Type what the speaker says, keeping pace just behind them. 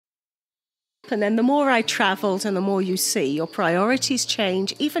happened. And the more I traveled and the more you see, your priorities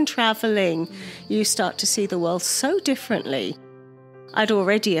change. Even traveling, you start to see the world so differently. I'd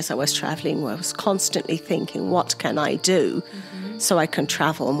already, as I was traveling, I was constantly thinking, what can I do so I can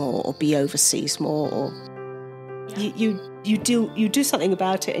travel more or be overseas more? Or you do something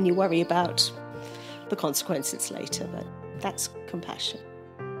about it and you worry about the consequences later, but that's compassion.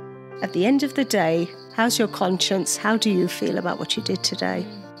 At the end of the day, how's your conscience? How do you feel about what you did today?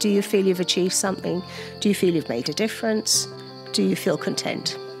 Do you feel you've achieved something? Do you feel you've made a difference? Do you feel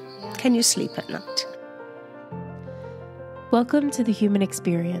content? Can you sleep at night? Welcome to The Human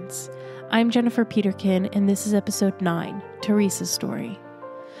Experience. I'm Jennifer Peterkin, and this is episode 9, Theresa's story.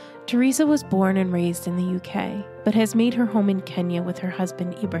 Theresa was born and raised in the UK, but has made her home in Kenya with her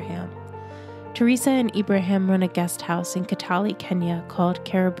husband Ibrahim. Theresa and Ibrahim run a guest house in Kitale, Kenya called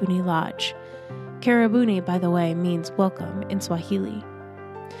Karibuni Lodge. Karibuni, by the way, means welcome in Swahili.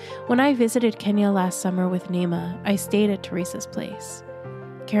 When I visited Kenya last summer with Neema, I stayed at Theresa's place.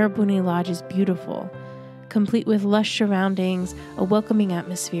 Karibuni Lodge is beautiful, complete with lush surroundings, a welcoming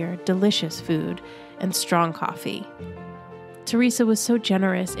atmosphere, delicious food, and strong coffee. Theresa was so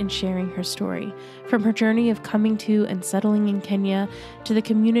generous in sharing her story, from her journey of coming to and settling in Kenya to the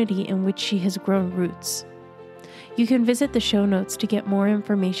community in which she has grown roots. You can visit the show notes to get more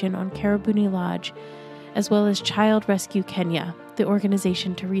information on Karibuni Lodge, as well as Child Rescue Kenya, the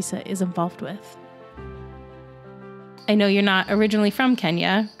organization Theresa is involved with. I know you're not originally from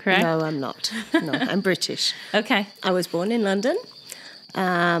Kenya, correct? No, I'm not. No, I'm British. Okay. I was born in London.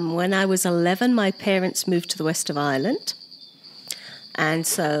 When I was 11, my parents moved to the west of Ireland. And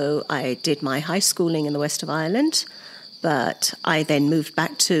so I did my high schooling in the west of Ireland, but I then moved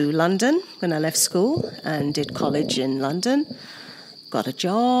back to London when I left school and did college in London, got a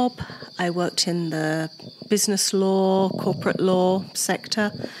job. I worked in the business law, corporate law sector,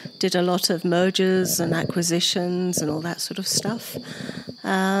 did a lot of mergers and acquisitions and all that sort of stuff.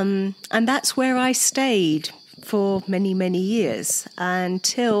 And that's where I stayed for many, many years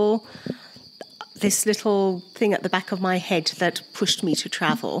until this little thing at the back of my head that pushed me to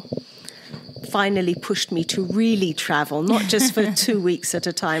travel finally pushed me to really travel, not just for 2 weeks at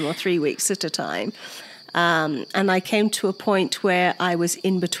a time or 3 weeks at a time. And I came to a point where I was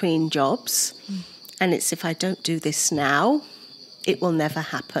in between jobs. And it's, if I don't do this now, it will never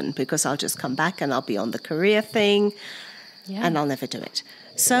happen because I'll just come back and I'll be on the career thing and I'll never do it.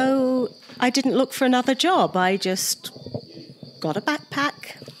 So I didn't look for another job. I just got a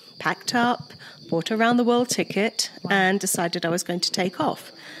backpack, packed up, bought a round the world ticket and decided I was going to take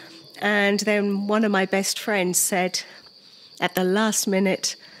off. And then one of my best friends said at the last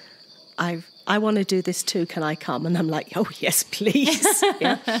minute, I want to do this too, can I come? And I'm like, oh, yes, please.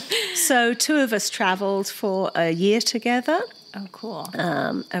 So 2 of us traveled for a year together. Oh, cool.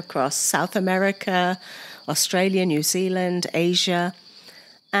 Across South America, Australia, New Zealand, Asia.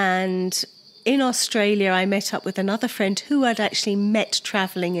 And in Australia, I met up with another friend who had actually met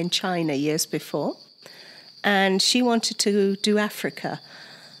traveling in China years before. And she wanted to do Africa.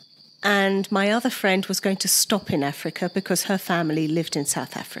 And my other friend was going to stop in Africa because her family lived in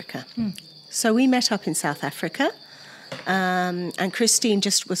South Africa. So we met up in South Africa. And Christine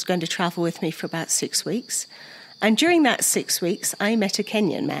just was going to travel with me for about 6 weeks. And during that 6 weeks, I met a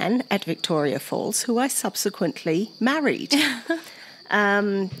Kenyan man at Victoria Falls who I subsequently married.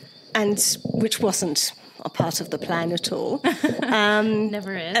 And which wasn't a part of the plan at all.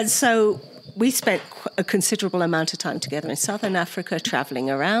 Never is. And so we spent a considerable amount of time together in Southern Africa, traveling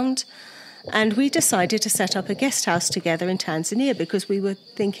around. And we decided to set up a guest house together in Tanzania because we were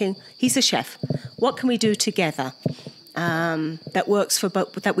thinking, he's a chef. What can we do together that works for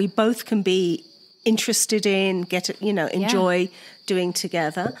both, that we both can be interested in, enjoy doing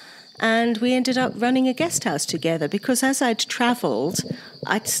together? And we ended up running a guest house together because as I'd traveled,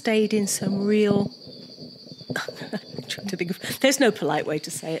 I'd stayed in some real... I'm trying to think of... There's no polite way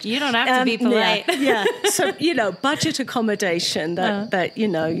to say it. You don't have to be polite. Yeah. So, budget accommodation that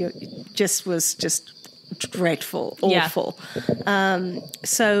was just dreadful, awful. Yeah.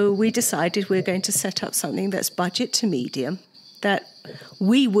 So we decided we're going to set up something that's budget to medium, that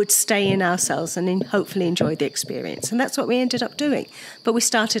we would stay in ourselves and hopefully enjoy the experience. And that's what we ended up doing. But we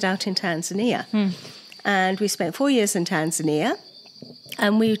started out in Tanzania. And we spent 4 years in Tanzania.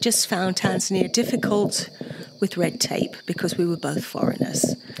 And we just found Tanzania difficult with red tape because we were both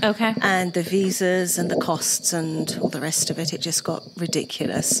foreigners. Okay. And the visas and the costs and all the rest of it, it just got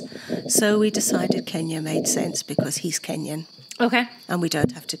ridiculous. So we decided Kenya made sense because he's Kenyan. Okay. And we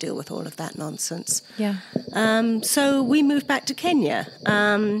don't have to deal with all of that nonsense. Yeah. So we moved back to Kenya.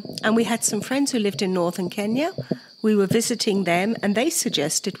 And we had some friends who lived in northern Kenya. we were visiting them, and they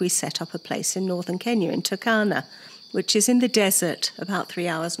suggested we set up a place in northern Kenya, in Turkana, which is in the desert, about 3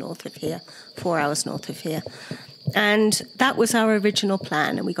 hours north of here, 4 hours north of here. And that was our original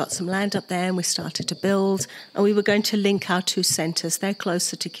plan. And we got some land up there and we started to build. And we were going to link our two centres. They're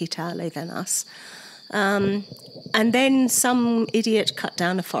closer to Kitale than us. And then some idiot cut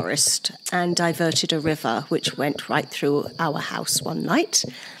down a forest and diverted a river, which went right through our house one night.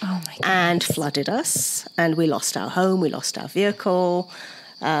 Oh my God. And flooded us. And we lost our home, we lost our vehicle,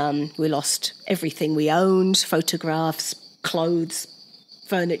 we lost everything we owned, photographs, clothes,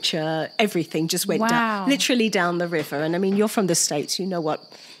 furniture, everything just went down, literally down the river. And I mean, you're from the States, you know what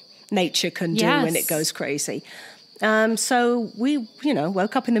nature can do when it goes crazy. So we,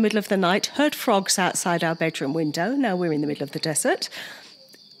 woke up in the middle of the night, heard frogs outside our bedroom window. Now we're in the middle of the desert.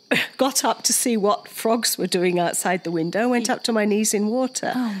 Got up to see what frogs were doing outside the window, went up to my knees in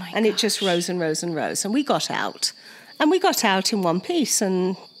water. Oh my and it just rose and rose and rose. And we got out. And we got out in one piece,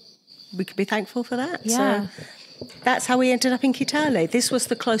 and we could be thankful for that. Yeah. So that's how we ended up in Kitale. This was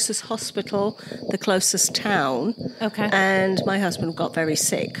the closest hospital, the closest town. Okay. And my husband got very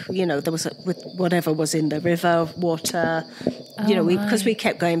sick. There was with whatever was in the river, water. Because we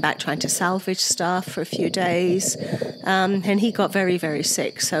kept going back trying to salvage stuff for a few days. And he got very, very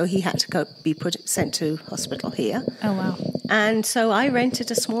sick. So he had to be sent to hospital here. Oh, wow. And so I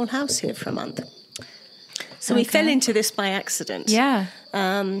rented a small house here for a month. So we fell into this by accident. Yeah.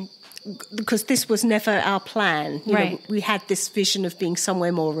 Because this was never our plan. We had this vision of being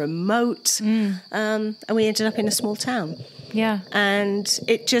somewhere more remote, and we ended up in a small town. Yeah. And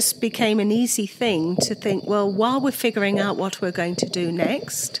it just became an easy thing to think, well, while we're figuring out what we're going to do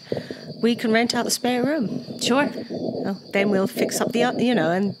next, we can rent out the spare room. Sure. Then we'll fix up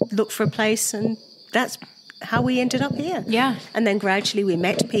and look for a place, and that's how we ended up here. Yeah. And then gradually we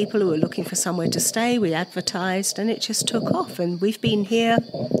met people who were looking for somewhere to stay. We advertised, and it just took off. And we've been here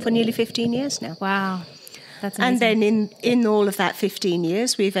for nearly 15 years now. Wow. That's amazing. And then in all of that 15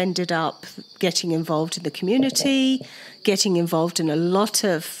 years, we've ended up getting involved in the community, getting involved in a lot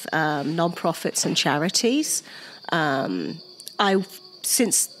of non-profits and charities.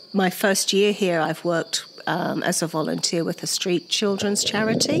 Since my first year here, I've worked as a volunteer with a street children's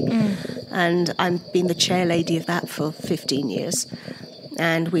charity. And I've been the chair lady of that for 15 years.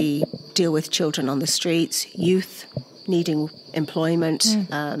 And we deal with children on the streets, youth needing employment,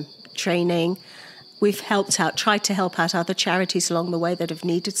 training. We've tried to help out other charities along the way that have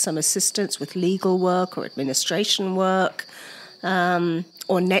needed some assistance with legal work or administration work,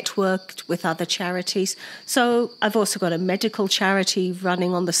 or networked with other charities. So I've also got a medical charity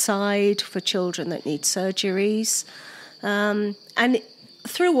running on the side for children that need surgeries. And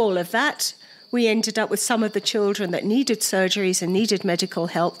through all of that, we ended up with some of the children that needed surgeries and needed medical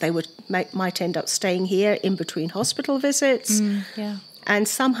help. They might end up staying here in between hospital visits. Yeah. And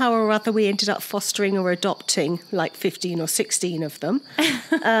somehow or other, we ended up fostering or adopting like 15 or 16 of them.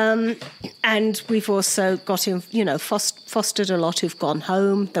 And we've also got fostered a lot who've gone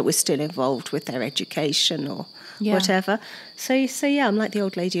home that we're still involved with their education or whatever. So I'm like the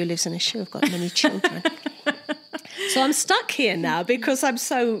old lady who lives in a shoe. I've got many children. So I'm stuck here now because I'm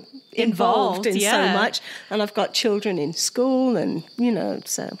so involved in so much. And I've got children in school and,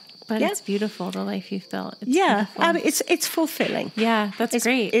 so... But it's beautiful, the life you've built. It's fulfilling. Yeah, that's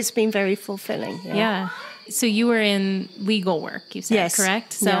great. It's been very fulfilling. Yeah. So you were in legal work, you said,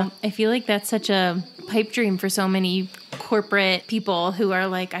 correct? So I feel like that's such a pipe dream for so many corporate people who are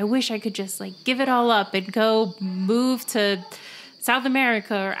like, I wish I could just give it all up and go move to South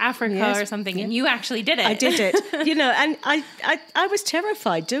America or Africa or something. Yeah. And you actually did it. I did it, and I was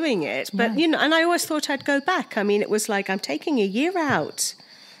terrified doing it. But, and I always thought I'd go back. I mean, it was like, I'm taking a year out.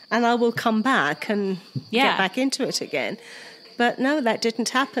 And I will come back and get back into it again. But no, that didn't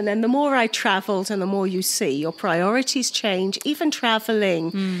happen. And the more I traveled and the more you see, your priorities change. Even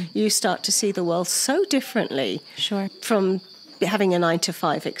traveling, you start to see the world so differently. Sure. From having a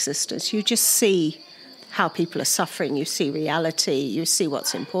 9-to-5 existence. You just see how people are suffering. You see reality. You see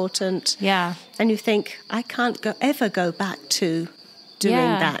what's important. Yeah. And you think, I can't ever go back to doing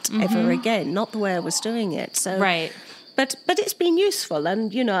that ever again. Not the way I was doing it. So. Right. But it's been useful,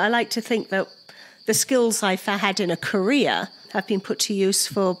 and, I like to think that the skills I've had in a career have been put to use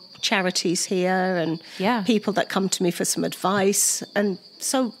for charities here and people that come to me for some advice, and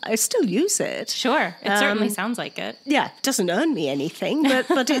so I still use it. Sure, it certainly sounds like it. Yeah, it doesn't earn me anything,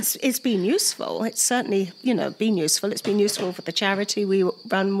 but it's been useful. It's certainly, been useful. It's been useful for the charity we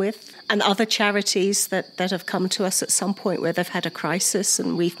run with and other charities that have come to us at some point where they've had a crisis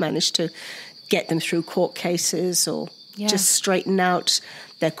and we've managed to get them through court cases or just straighten out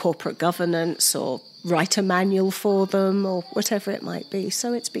their corporate governance or write a manual for them or whatever it might be.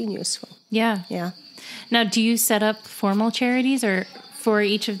 So it's been useful. Yeah. Yeah. Now, do you set up formal charities or for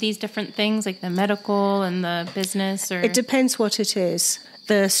each of these different things, like the medical and the business? Or it depends what it is.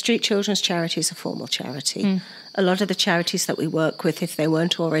 The Street Children's Charity is a formal charity. A lot of the charities that we work with, if they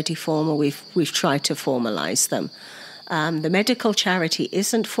weren't already formal, we've tried to formalize them. The medical charity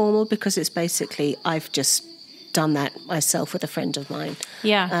isn't formal because it's basically, I've just done that myself with a friend of mine.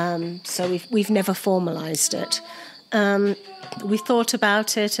 Yeah. So we've never formalized it. We thought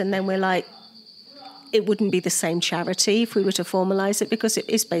about it, and then we're like, it wouldn't be the same charity if we were to formalize it, because it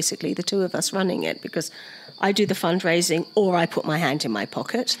is basically the two of us running it, because I do the fundraising or I put my hand in my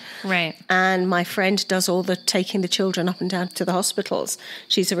pocket. Right. And my friend does all the taking the children up and down to the hospitals.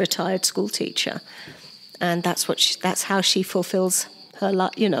 She's a retired school teacher. And that's how she fulfills her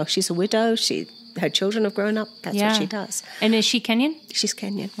life. You know, she's a widow. Her children have grown up. That's what she does. And is she Kenyan? She's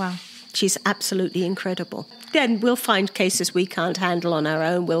Kenyan. Wow. She's absolutely incredible. Then we'll find cases we can't handle on our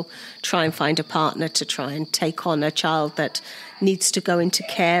own. We'll try and find a partner to try and take on a child that needs to go into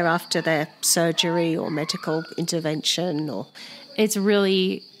care after their surgery or medical intervention. It's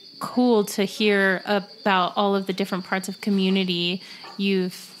really cool to hear about all of the different parts of community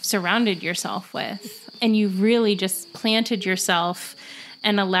you've surrounded yourself with. And you've really just planted yourself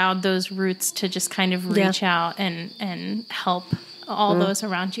and allowed those roots to just kind of reach out and help all those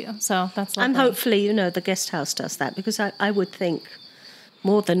around you. So that's lovely. And hopefully, the guest house does that, because I would think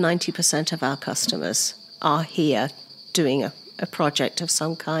more than 90% of our customers are here doing a project of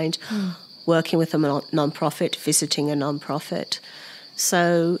some kind, working with a non-profit, visiting a non-profit.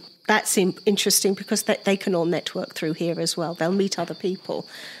 So that's interesting because they can all network through here as well. They'll meet other people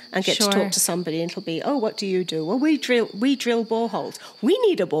and get to talk to somebody, and it'll be, oh, what do you do? Well, we drill boreholes. We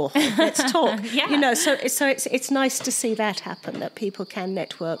need a borehole. Let's talk. So it's nice to see that happen, that people can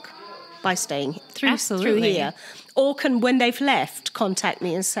network by staying through here, or can, when they've left, contact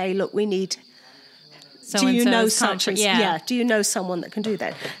me and say, look, we need. Do you know such? Do you know someone that can do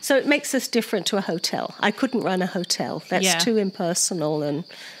that? So it makes us different to a hotel. I couldn't run a hotel. That's too impersonal, and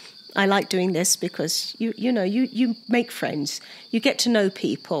I like doing this because you make friends. You get to know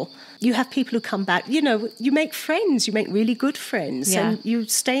people. You have people who come back. You make friends. You make really good friends, and you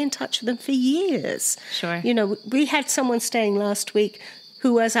stay in touch with them for years. Sure. We had someone staying last week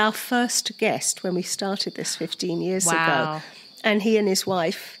who was our first guest when we started this 15 years ago, and he and his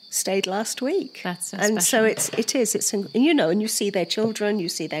wife stayed last week. That's so and special. So it's and you see their children, you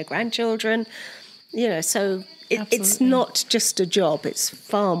see their grandchildren, so it's not just a job. It's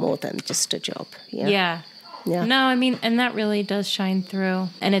far more than just a job. Yeah. No, I mean, and that really does shine through.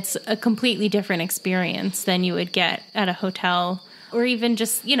 And it's a completely different experience than you would get at a hotel, or even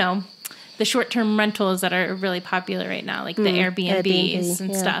just, the short-term rentals that are really popular right now, like the Airbnbs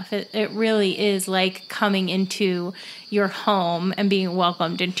and stuff. It really is like coming into your home and being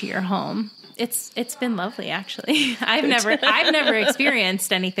welcomed into your home. It's been lovely, actually. I've never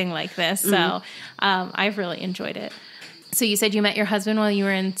experienced anything like this, so I've really enjoyed it. So you said you met your husband while you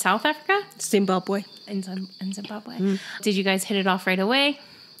were in South Africa? Zimbabwe. In Zimbabwe. Did you guys hit it off right away?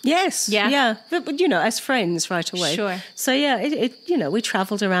 Yes. Yeah. But as friends right away. Sure. So we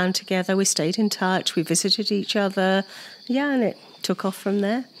traveled around together. We stayed in touch. We visited each other. Yeah, and it took off from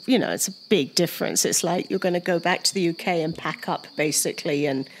there. It's a big difference. It's like you're going to go back to the UK and pack up, basically,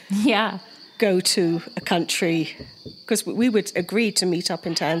 and go to a country, because we would agree to meet up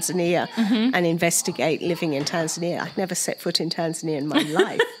in Tanzania and investigate living in Tanzania. I'd never set foot in Tanzania in my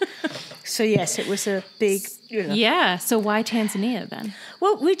life. So, yes, it was a big, Yeah, so why Tanzania then?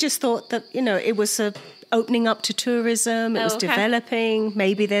 Well, we just thought that, it was opening up to tourism. It was developing.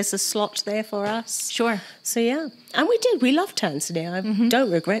 Maybe there's a slot there for us. Sure. So, yeah. And we did. We loved Tanzania. I don't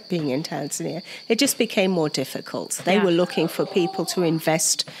regret being in Tanzania. It just became more difficult. They were looking for people to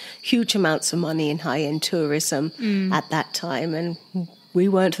invest huge amounts of money in high-end tourism at that time. And we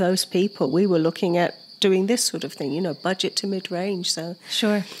weren't those people. We were looking at doing this sort of thing, budget to mid-range. So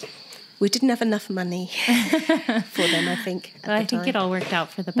sure. We didn't have enough money for them, I think. I think it all worked out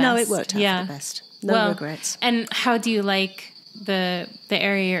for the best. No, it worked out for the best. No regrets. And how do you like the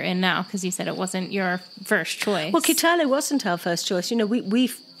area you're in now? Because you said it wasn't your first choice. Well, Kitale wasn't our first choice.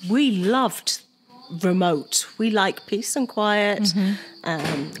 We loved remote. We like peace and quiet.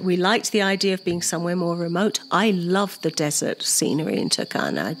 We liked the idea of being somewhere more remote. I love the desert scenery in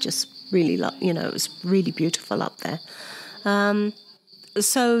Turkana. I just really love, it was really beautiful up there.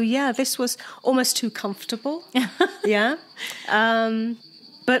 So, this was almost too comfortable.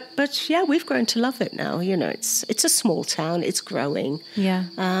 But we've grown to love it now. It's a small town. It's growing. Yeah.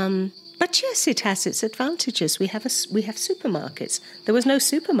 But yes, it has its advantages. We have supermarkets. There was no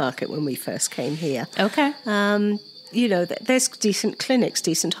supermarket when we first came here. Okay. There's decent clinics,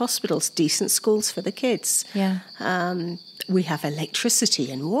 decent hospitals, decent schools for the kids. Yeah. We have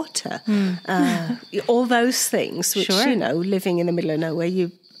electricity and water. All those things, which, living in the middle of nowhere,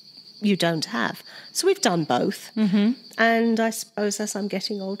 you don't have. So we've done both. Mm-hmm. And I suppose as I'm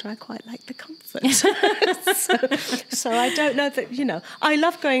getting older, I quite like the comfort. so I don't know that, I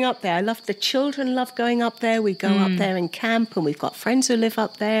love going up there. The children love going up there. We go up there and camp, and we've got friends who live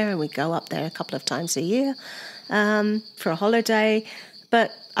up there, and we go up there a couple of times a year for a holiday.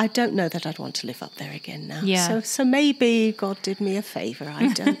 But I don't know that I'd want to live up there again now. Yeah. So maybe God did me a favour. I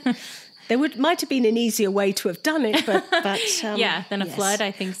don't. There might have been an easier way to have done it, but than a flood,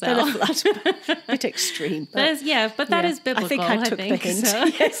 I think so. Than a flood, a bit extreme. But that is biblical. I think I took the hint. So.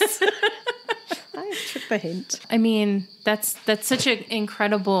 Yes, I took the hint. I mean, that's such an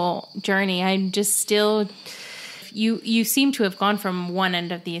incredible journey. I'm just still. You seem to have gone from one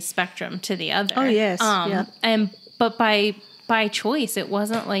end of the spectrum to the other. Oh yes, but by choice, it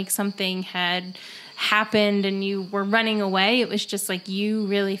wasn't like something had happened and you were running away. It was just like you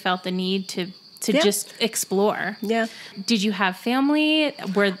really felt the need to just explore. Yeah. Did you have family?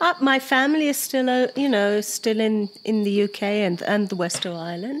 My family is still in the UK and the West of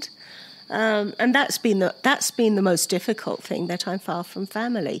Ireland, and that's been the most difficult thing, that I'm far from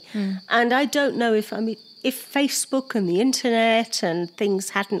family. And I don't know if Facebook and the internet and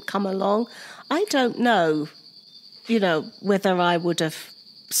things hadn't come along, I don't know, whether I would have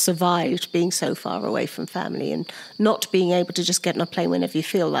survived being so far away from family and not being able to just get on a plane whenever you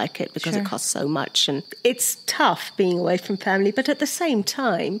feel like it, because it costs so much. And it's tough being away from family. But at the same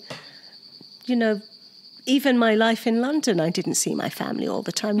time, even my life in London, I didn't see my family all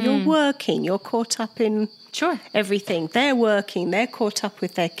the time. You're working, you're caught up in everything. They're working, they're caught up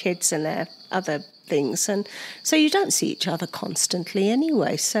with their kids and their other things. And so you don't see each other constantly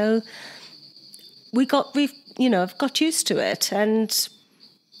anyway. So I've got used to it, and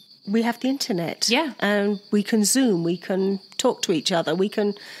we have the internet. Yeah. And we can Zoom, we can talk to each other, we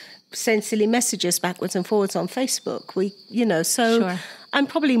can send silly messages backwards and forwards on Facebook. I'm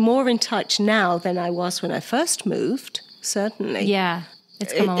probably more in touch now than I was when I first moved, certainly. Yeah.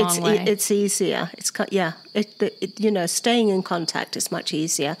 It's come a long way. It's easier. Staying in contact is much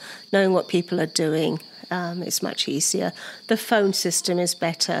easier. Knowing what people are doing is much easier. The phone system is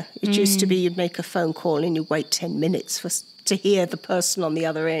better. It used to be you'd make a phone call and you wait 10 minutes to hear the person on the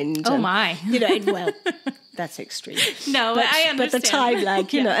other end. Oh, my. That's extreme. No, I understand. But the time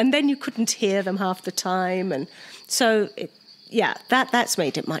lag, and then you couldn't hear them half the time. And so, that's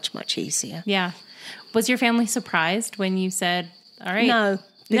made it much, much easier. Yeah. Was your family surprised when you said, all right? No,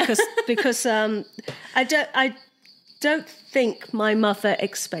 because I don't think my mother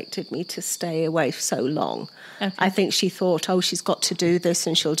expected me to stay away for so long. Okay. I think she thought, she's got to do this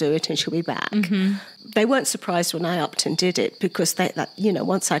and she'll do it and she'll be back. Mm-hmm. They weren't surprised when I upped and did it, because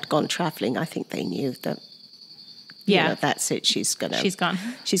once I'd gone travelling, I think they knew that, that's it. She's gone.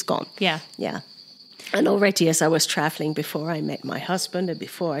 She's gone. Yeah. Yeah. And already as I was travelling, before I met my husband and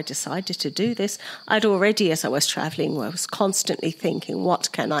before I decided to do this, as I was travelling, I was constantly thinking,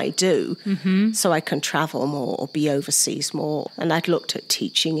 what can I do so I can travel more or be overseas more? And I'd looked at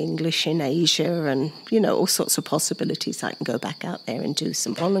teaching English in Asia and, all sorts of possibilities. I can go back out there and do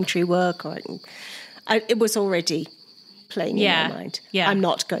some voluntary work, or it was already playing in my mind. Yeah. I'm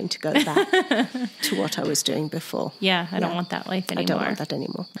not going to go back to what I was doing before. Yeah, I don't want that life anymore. I don't want that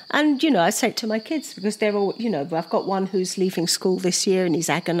anymore. And, I say it to my kids, because they're all, I've got one who's leaving school this year and he's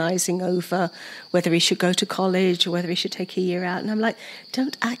agonising over whether he should go to college or whether he should take a year out. And I'm like,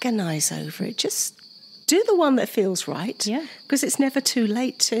 don't agonise over it. Just do the one that feels right. Yeah. Because it's never too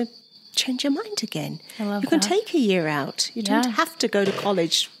late to change your mind again. I love that. You can take a year out. You don't have to go to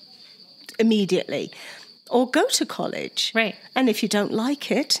college immediately. Or go to college. Right. And if you don't like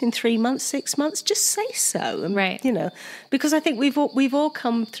it in 3 months, 6 months, just say so. And, right. Because I think we've all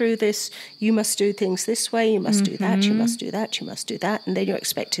come through this, you must do things this way, you must do that, you must do that, you must do that, and then you're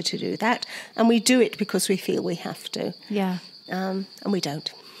expected to do that. And we do it because we feel we have to. Yeah. And we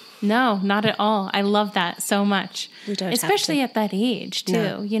don't. No, not at all. I love that so much. We don't especially have to. At that age,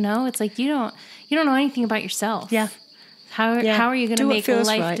 too. No. It's like you don't know anything about yourself. Yeah. How are you going to make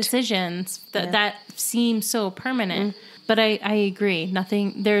life decisions that seem so permanent? But I agree.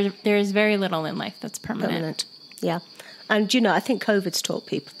 Nothing. There is very little in life that's permanent. Yeah, and I think COVID's taught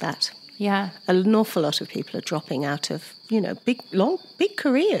people that. Yeah, an awful lot of people are dropping out of big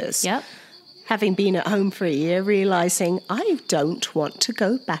careers. Yep. Having been at home for a year, realising I don't want to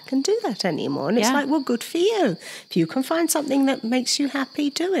go back and do that anymore. And it's like, well, good for you. If you can find something that makes you happy,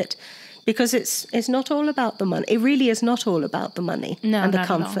 do it. Because it's not all about the money. It really is not all about the money and the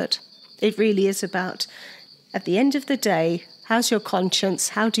comfort. It really is about, at the end of the day, how's your conscience?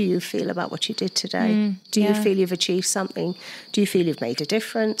 How do you feel about what you did today? Do you feel you've achieved something? Do you feel you've made a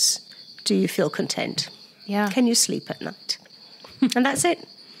difference? Do you feel content? Yeah. Can you sleep at night? And that's it.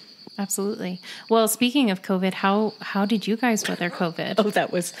 Absolutely. Well, speaking of COVID, how did you guys weather COVID? Oh,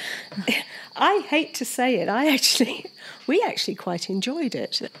 that was, I hate to say it, we actually quite enjoyed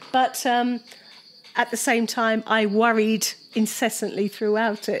it. But at the same time, I worried incessantly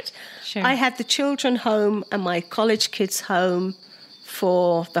throughout it. Sure. I had the children home and my college kids home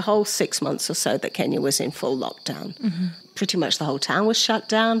for the whole 6 months or so that Kenya was in full lockdown. Mm-hmm. Pretty much the whole town was shut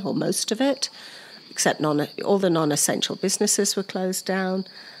down, or most of it, except all the non-essential businesses were closed down.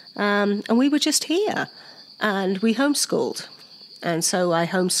 And we were just here, and we homeschooled. And so I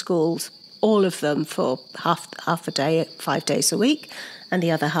homeschooled all of them for half a day, 5 days a week, and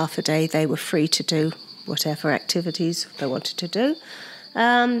the other half a day they were free to do whatever activities they wanted to do.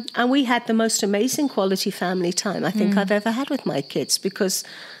 And we had the most amazing quality family time I think I've ever had with my kids, because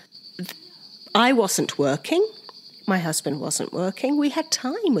I wasn't working. My husband wasn't working. We had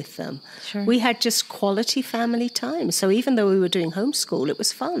time with them. Sure. We had just quality family time. So even though we were doing homeschool, it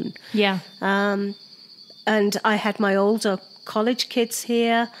was fun. Yeah. And I had my older college kids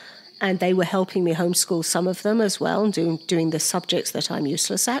here, and they were helping me homeschool some of them as well, and doing the subjects that I'm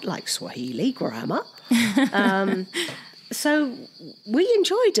useless at, like Swahili, grammar. So we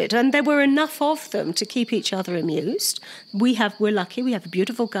enjoyed it, and there were enough of them to keep each other amused. We're lucky. We have a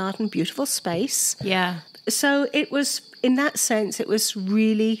beautiful garden, beautiful space. Yeah. So it was, in that sense, it was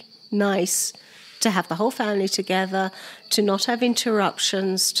really nice to have the whole family together, to not have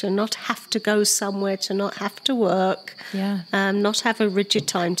interruptions, to not have to go somewhere, to not have to work, not have a rigid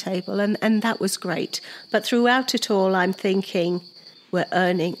timetable, and that was great. But throughout it all, I'm thinking we're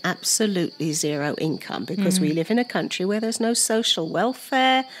earning absolutely zero income, because we live in a country where there's no social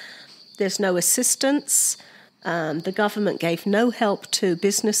welfare, there's no assistance. The government gave no help to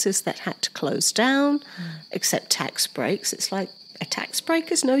businesses that had to close down, except tax breaks. It's like, a tax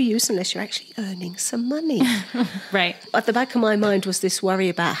break is no use unless you're actually earning some money. Right. At the back of my mind was this worry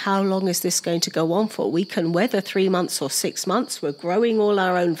about how long is this going to go on for? We can weather 3 months or 6 months. We're growing all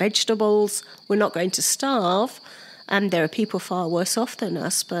our own vegetables. We're not going to starve. And there are people far worse off than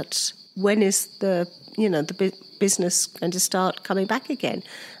us. But when is the business going to start coming back again?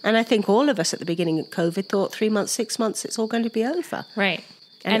 And I think all of us at the beginning of COVID thought 3 months, 6 months, it's all going to be over. Right.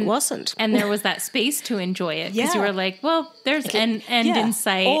 And it wasn't. And there was that space to enjoy it, because you were like, well, there's an end in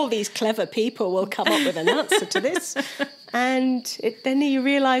sight. All these clever people will come up with an answer to this. And then you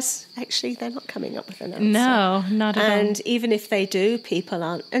realise, actually, they're not coming up with an answer. No, not at all. And even if they do, people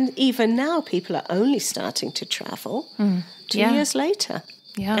aren't. And even now, people are only starting to travel 2 years later.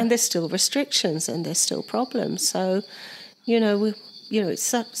 Yeah. And there's still restrictions and there's still problems. So,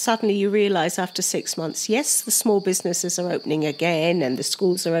 suddenly you realise after 6 months, yes, the small businesses are opening again and the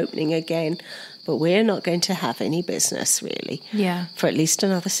schools are opening again, but we're not going to have any business really for at least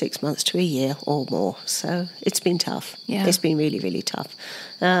another 6 months to a year or more. So it's been tough. Yeah. It's been really, really tough.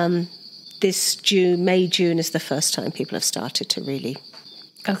 This May, June is the first time people have started to really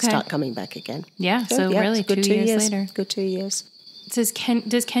start coming back again. Yeah, so really 2 years later. Good 2 years. Does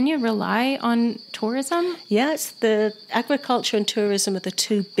Kenya rely on tourism? Yes, the agriculture and tourism are the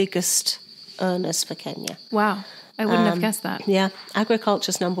two biggest earners for Kenya. Wow, I wouldn't have guessed that. Yeah,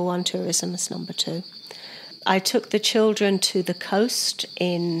 agriculture's number one, tourism is number two. I took the children to the coast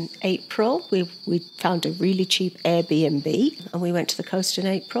in April. We found a really cheap Airbnb, and we went to the coast in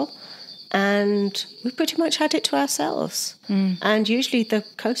April. And we pretty much had it to ourselves. And usually the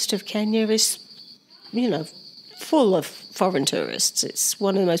coast of Kenya is, full of foreign tourists. It's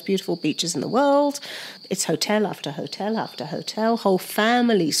one of the most beautiful beaches in the world. It's hotel after hotel after hotel. Whole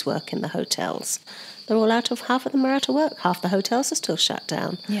families work in the hotels. They're all half of them are out of work. Half the hotels are still shut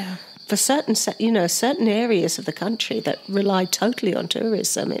down. Yeah. For certain areas of the country that rely totally on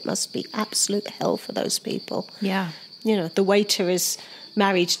tourism, it must be absolute hell for those people. Yeah. The waiter is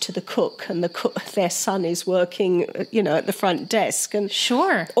married to the cook, and their son is working, at the front desk. And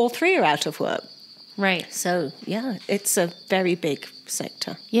sure. All three are out of work. Right. So, it's a very big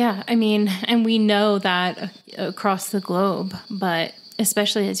sector. Yeah, and we know that across the globe, but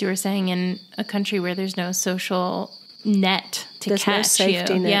especially, as you were saying, in a country where there's no social net to catch no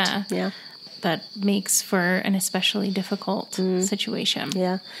safety net. Yeah. That makes for an especially difficult situation.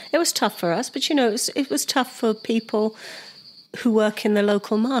 Yeah. It was tough for us, but, it was tough for people who work in the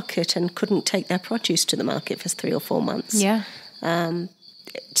local market and couldn't take their produce to the market for 3 or 4 months. Yeah.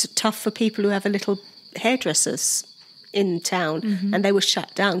 It's tough for people who have a little hairdressers in town, and they were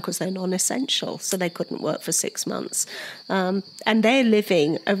shut down because they're non-essential, so they couldn't work for 6 months. And they're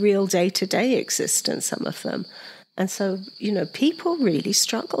living a real day-to-day existence, some of them. And so, people really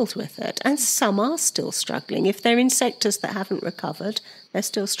struggled with it. And some are still struggling. If they're in sectors that haven't recovered, they're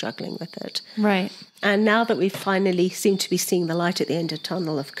still struggling with it. Right. And now that we finally seem to be seeing the light at the end of the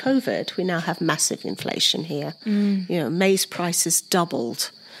tunnel of COVID, we now have massive inflation here. Maize prices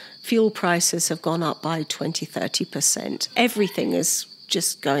doubled. Fuel prices have gone up by 20-30%. Everything is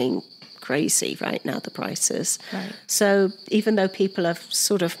just going crazy right now, the prices. Right. So even though people have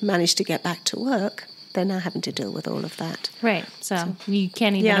sort of managed to get back to work, they're now having to deal with all of that. Right. So you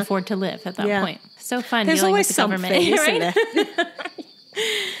can't even afford to live at that point. So fun There's dealing always with the government. Something, right? Isn't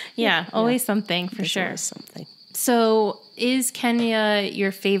there? Always something for There's sure. Always something. So is Kenya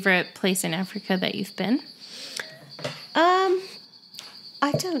your favorite place in Africa that you've been?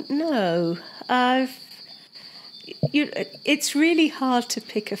 I don't know. It's really hard to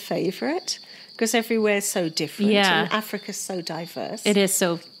pick a favourite because everywhere's so different. Yeah. And Africa's so diverse. It is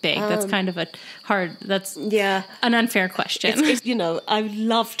so big. That's kind of an unfair question. I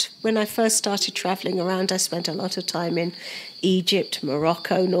loved, when I first started travelling around, I spent a lot of time in Egypt,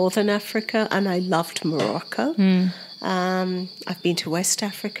 Morocco, Northern Africa, and I loved Morocco. I've been to West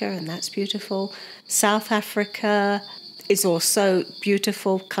Africa, and that's beautiful. South Africa is also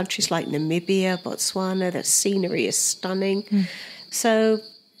beautiful. Countries like Namibia, Botswana, the scenery is stunning.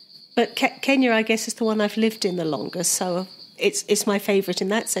 But Kenya, I guess, is the one I've lived in the longest, so it's my favourite in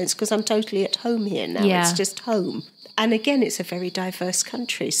that sense because I'm totally at home here now. Yeah. It's just home. And again, it's a very diverse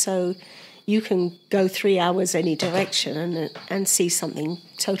country, so you can go 3 hours any direction and see something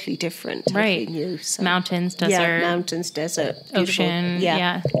totally different, totally new. So, mountains, desert. Yeah, mountains, desert. Beautiful. Ocean.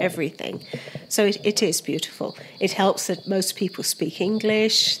 Everything. So it is beautiful. It helps that most people speak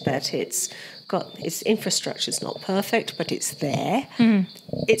English, that its infrastructure's not perfect, but it's there.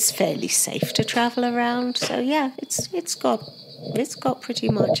 It's fairly safe to travel around. So it's got pretty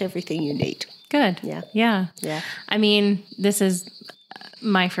much everything you need. Good. Yeah. I mean, this is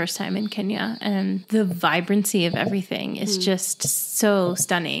my first time in Kenya, and the vibrancy of everything is just so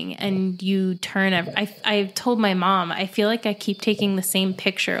stunning. And you turn I've told my mom, I feel like I keep taking the same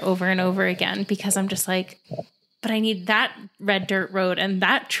picture over and over again because I'm just like, but I need that red dirt road and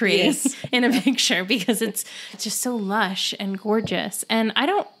that tree in a picture because it's just so lush and gorgeous. And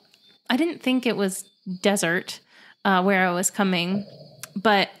I didn't think it was desert where I was coming,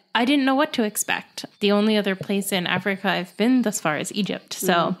 but I didn't know what to expect. The only other place in Africa I've been thus far is Egypt.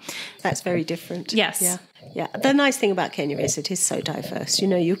 So that's very different. Yes. Yeah. The nice thing about Kenya is it is so diverse.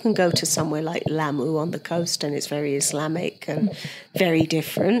 You can go to somewhere like Lamu on the coast and it's very Islamic and very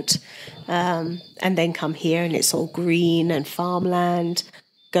different. And then come here and it's all green and farmland.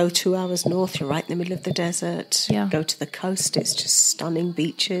 Go 2 hours north, you're right in the middle of the desert. Yeah. Go to the coast, it's just stunning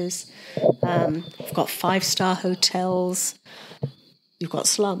beaches. You've got 5-star hotels. You've got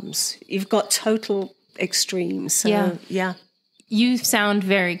slums. You've got total extremes. So, yeah. You sound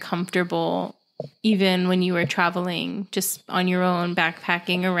very comfortable even when you were traveling just on your own,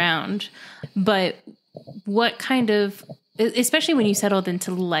 backpacking around. But what kind of, especially when you settled into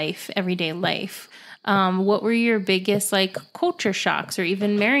life, everyday life, what were your biggest culture shocks, or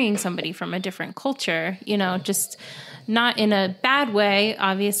even marrying somebody from a different culture, just not in a bad way,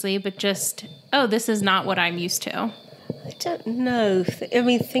 obviously, but just, this is not what I'm used to. I don't know.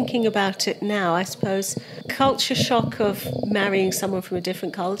 Thinking about it now, I suppose culture shock of marrying someone from a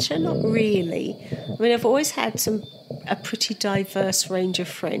different culture, not really. I've always had a pretty diverse range of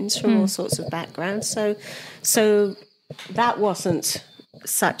friends from all sorts of backgrounds, so that wasn't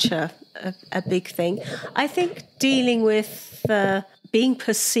such a big thing. I think dealing with being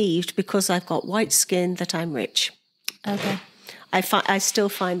perceived because I've got white skin that I'm rich. Okay. I still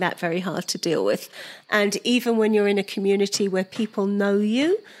find that very hard to deal with. And even when you're in a community where people know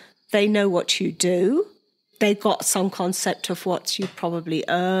you, they know what you do, they've got some concept of what you probably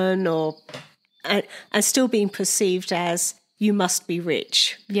earn, and still being perceived as you must be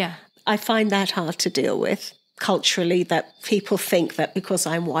rich. Yeah. I find that hard to deal with culturally, that people think that because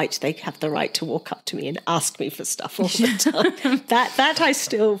I'm white, they have the right to walk up to me and ask me for stuff all the time. that I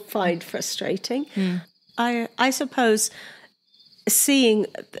still find frustrating. I suppose seeing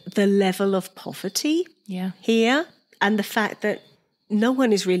the level of poverty here and the fact that no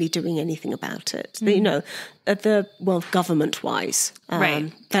one is really doing anything about it, government-wise,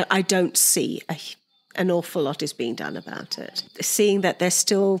 that I don't see an awful lot is being done about it. Seeing that there's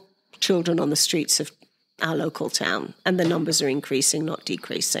still children on the streets of our local town and the numbers are increasing, not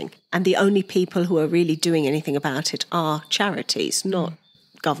decreasing. And the only people who are really doing anything about it are charities, not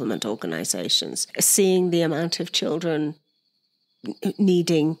government organizations, seeing the amount of children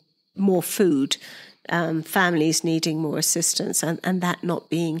needing more food, families needing more assistance, and that not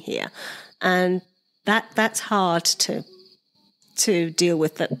being here. And that's hard to deal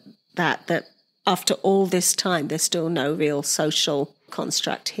with, that after all this time, there's still no real social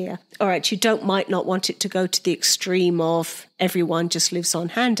construct here. All right, you might not want it to go to the extreme of everyone just lives on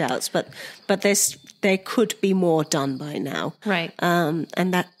handouts, but there could be more done by now. Right. And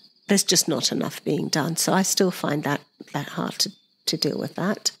that there's just not enough being done. So I still find that hard to deal with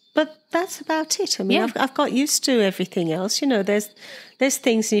that. But that's about it. I mean, I've got used to everything else. You know, there's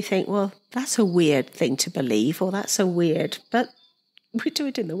things you think, well, that's a weird thing to believe, or that's a weird, but we do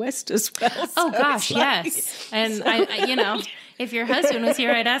it in the West as well. Oh, so gosh, yes. And, so, I you know, if your husband was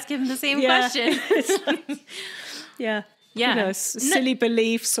here, I'd ask him the same question. Yeah. You know, silly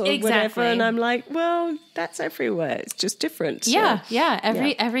beliefs or whatever. And I'm like, well, that's everywhere. It's just different. Yeah,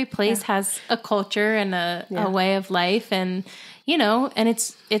 so, Every place has a culture and a way of life. And, you know, and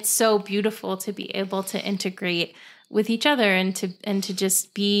it's so beautiful to be able to integrate with each other and to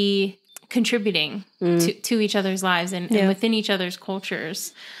just be contributing to each other's lives and within each other's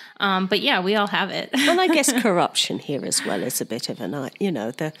cultures. But we all have it. Well, I guess corruption here as well is a bit of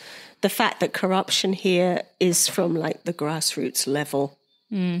the fact that corruption here is from like the grassroots level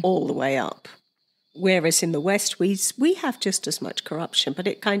all the way up. Whereas in the West, we have just as much corruption, but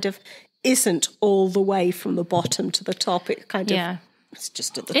it kind of isn't all the way from the bottom to the top. It kind of... It's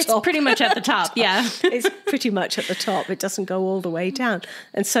just at the top. It's pretty much at the top, yeah. It's pretty much at the top. It doesn't go all the way down.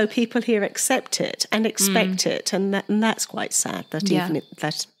 And so people here accept it and expect it. And that's quite sad that even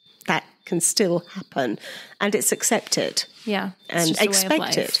that can still happen. And it's accepted. Yeah. And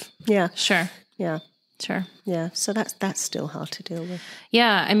expected. Yeah. Sure. Yeah. Sure. Yeah. So that's still hard to deal with.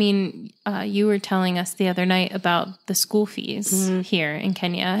 Yeah. I mean, you were telling us the other night about the school fees here in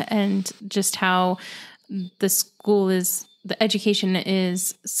Kenya and just how the education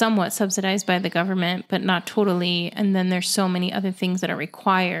is somewhat subsidized by the government, but not totally. And then there's so many other things that are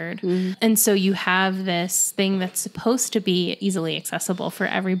required. And so you have this thing that's supposed to be easily accessible for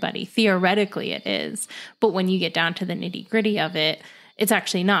everybody. Theoretically, it is. But when you get down to the nitty-gritty of it, it's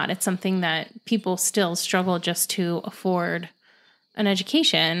actually not. It's something that people still struggle just to afford an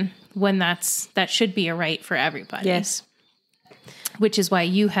education when that should be a right for everybody. Yes. Which is why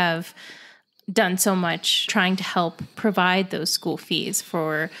you have done so much trying to help provide those school fees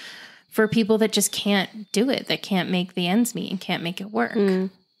for people that just can't do it, that can't make the ends meet and can't make it work.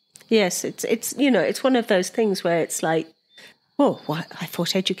 Yes, it's you know, it's one of those things where it's like, well, I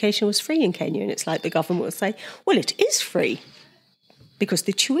thought education was free in Kenya, and it's like the government will say, well, it is free because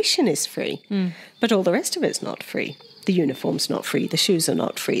the tuition is free, but all the rest of it's not free. The uniform's not free, the shoes are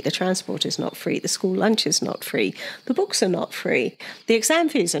not free, the transport is not free, the school lunch is not free, the books are not free, the exam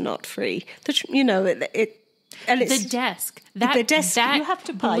fees are not free. The desk. The desk, you have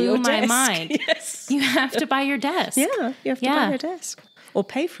to buy blew your my desk. mind. Yes. You have to buy your desk. Yeah, you have to buy a desk or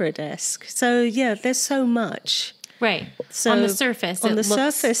pay for a desk. So, there's so much. Right. So on the surface, it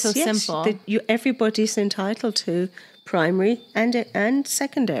looks so simple. Everybody's entitled to primary and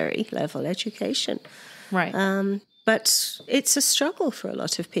secondary level education. Right. But it's a struggle for a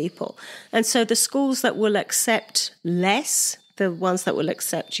lot of people. And so the schools that will accept less, the ones that will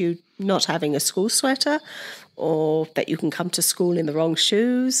accept you not having a school sweater or that you can come to school in the wrong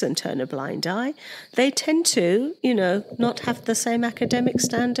shoes and turn a blind eye, they tend to, not have the same academic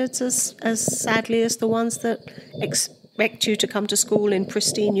standards as sadly as the ones that expect you to come to school in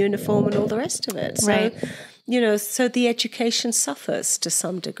pristine uniform and all the rest of it. Right. So, so the education suffers to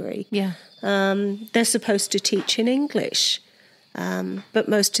some degree. Yeah. They're supposed to teach in English, but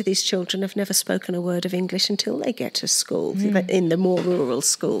most of these children have never spoken a word of English until they get to school. In the more rural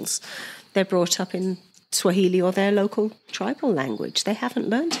schools, they're brought up in Swahili or their local tribal language. They haven't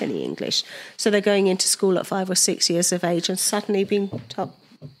learnt any English. So they're going into school at 5 or 6 years of age and suddenly being taught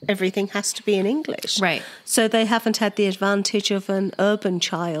everything has to be in English. Right. So they haven't had the advantage of an urban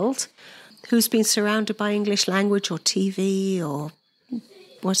child who's been surrounded by English language or TV or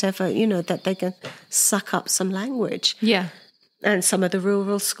whatever, that they can suck up some language. Yeah. And some of the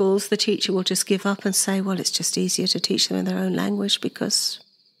rural schools, the teacher will just give up and say, well, it's just easier to teach them in their own language because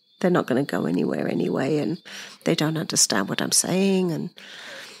they're not going to go anywhere anyway and they don't understand what I'm saying. And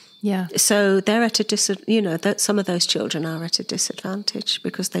yeah. So they're at a some of those children are at a disadvantage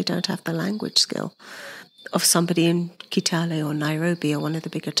because they don't have the language skill of somebody in Kitale or Nairobi or one of the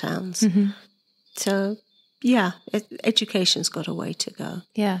bigger towns. So... yeah, education's got a way to go.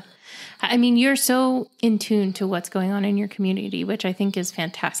 Yeah. I mean, you're so in tune to what's going on in your community, which I think is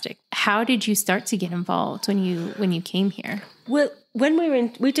fantastic. How did you start to get involved when you came here? Well,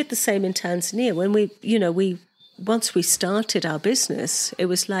 when we did the same in Tanzania. When once we started our business, it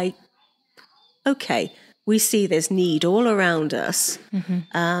was like, okay, we see there's need all around us.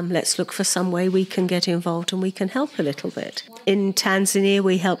 Let's look for some way we can get involved and we can help a little bit. In Tanzania,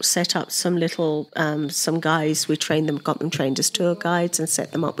 we helped set up some guys. We got them trained as tour guides and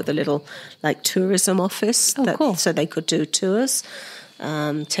set them up with a little tourism office. Cool. So they could do tours,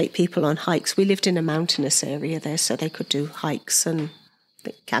 take people on hikes. We lived in a mountainous area there, so they could do hikes and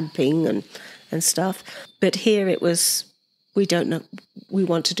camping and stuff. But here it was, we don't know. We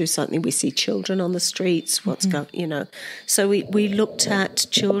want to do something. We see children on the streets. What's going, So we looked at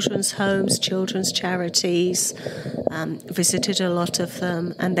children's homes, children's charities, visited a lot of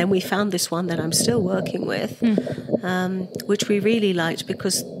them, and then we found this one that I'm still working with, which we really liked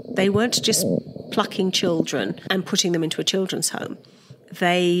because they weren't just plucking children and putting them into a children's home.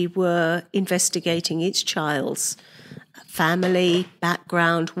 They were investigating each child's family,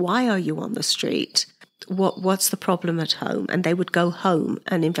 background. Why are you on the street? What's the problem at home? And they would go home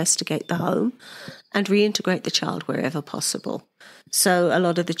and investigate the home and reintegrate the child wherever possible. So a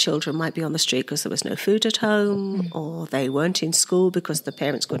lot of the children might be on the street because there was no food at home, or they weren't in school because the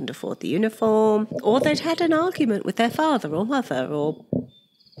parents couldn't afford the uniform, or they'd had an argument with their father or mother, or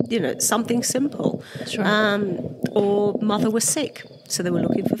something simple. Sure. Or mother was sick, so they were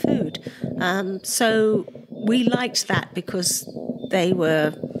looking for food. So we liked that because they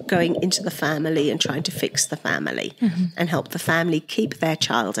were going into the family and trying to fix the family and help the family keep their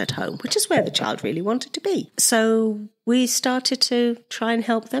child at home, which is where the child really wanted to be. So we started to try and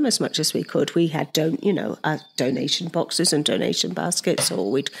help them as much as we could. We had donation boxes and donation baskets,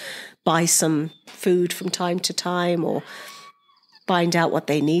 or we'd buy some food from time to time, or find out what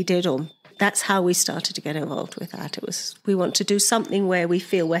they needed, or that's how we started to get involved with that. It was, we want to do something where we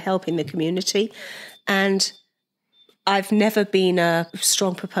feel we're helping the community. And I've never been a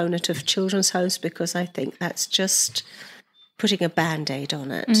strong proponent of children's homes because I think that's just putting a Band-Aid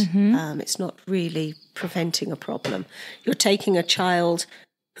on it. It's not really preventing a problem. You're taking a child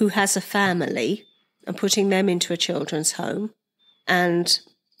who has a family and putting them into a children's home, and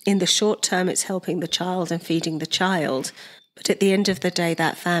in the short term it's helping the child and feeding the child. But at the end of the day,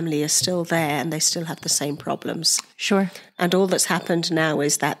 that family is still there and they still have the same problems. Sure. And all that's happened now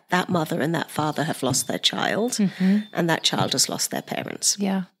is that mother and that father have lost their child, and that child has lost their parents.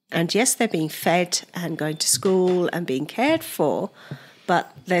 Yeah. And yes, they're being fed and going to school and being cared for,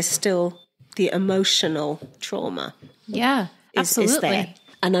 but there's still the emotional trauma. Yeah, absolutely. Is there.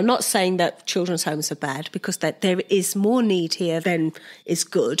 And I'm not saying that children's homes are bad, because that there is more need here than is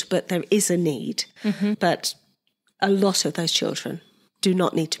good, but there is a need. But a lot of those children do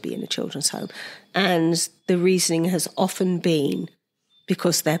not need to be in a children's home. And the reasoning has often been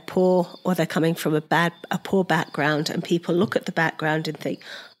because they're poor, or they're coming from a poor background, and people look at the background and think,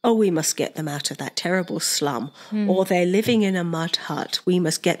 oh, we must get them out of that terrible slum, or they're living in a mud hut. We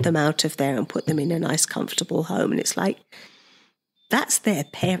must get them out of there and put them in a nice, comfortable home. And it's like, that's their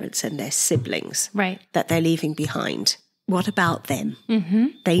parents and their siblings that they're leaving behind. What about them?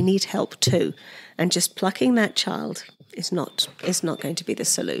 They need help too. And just plucking that child is not going to be the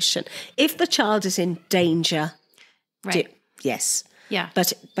solution. If the child is in danger, yes. Yeah.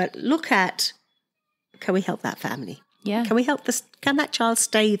 But look at, can we help that family? Yeah. Can that child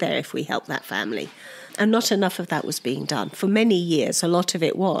stay there if we help that family? And not enough of that was being done. For many years, a lot of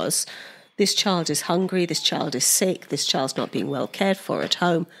it was, this child is hungry, this child is sick, this child's not being well cared for at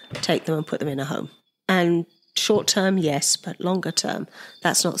home, take them and put them in a home. And short term, yes, but longer term,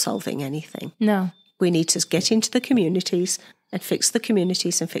 that's not solving anything. No. We need to get into the communities and fix the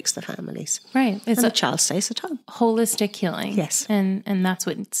communities and fix the families. Right. And the child stays at home. Holistic healing. Yes. And that's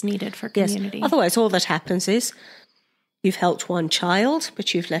what's needed for community. Yes. Otherwise, all that happens is you've helped one child,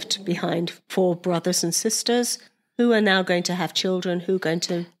 but you've left behind 4 brothers and sisters who are now going to have children who are going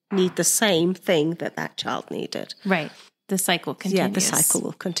to need the same thing that child needed. Right. The cycle continues. Yeah, the cycle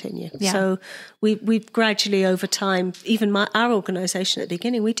will continue. Yeah. So we've gradually over time, even our organisation at the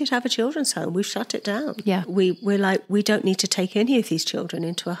beginning, we did have a children's home. We've shut it down. Yeah. We're like, we don't need to take any of these children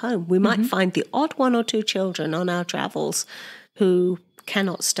into a home. We might find the odd 1 or 2 children on our travels who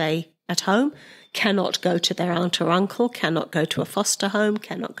cannot stay at home, cannot go to their aunt or uncle, cannot go to a foster home,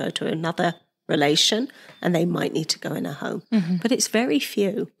 cannot go to another relation, and they might need to go in a home. But it's very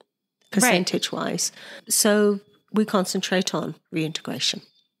few, percentage-wise. So we concentrate on reintegration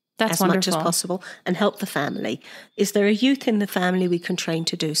That's as wonderful. much as possible and help the family. Is there a youth in the family we can train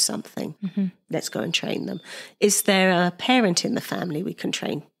to do something? Let's go and train them. Is there a parent in the family we can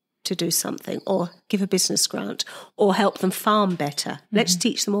train to do something, or give a business grant, or help them farm better? Let's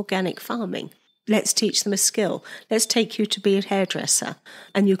teach them organic farming. let's teach them a skill. Let's take you to be a hairdresser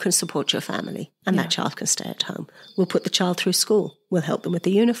and you can support your family and that child can stay at home. We'll put the child through school. We'll help them with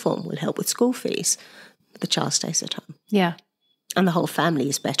the uniform. We'll help with school fees. But the child stays at home. Yeah. And the whole family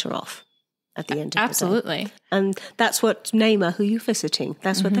is better off at the end of Absolutely. the day. And that's what NAMA, who you're visiting,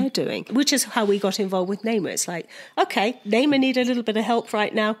 that's what they're doing, which is how we got involved with NAMA. It's like, okay, NAMA need a little bit of help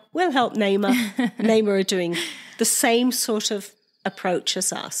right now. We'll help NAMA. NAMA are doing the same sort of approach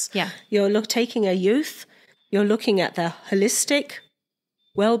as us. Yeah. You're taking a youth, you're looking at their holistic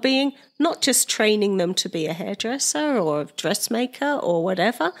well-being, not just training them to be a hairdresser or a dressmaker or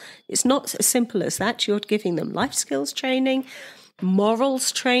whatever. It's not as simple as that. You're giving them life skills training,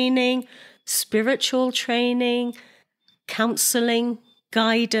 morals training, spiritual training, counseling,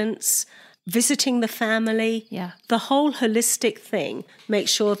 guidance, visiting the family. Yeah. The whole holistic thing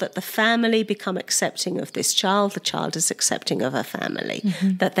makes sure that the family become accepting of this child, the child is accepting of a family,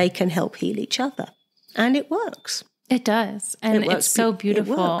 that they can help heal each other. And it works. It does. And it's so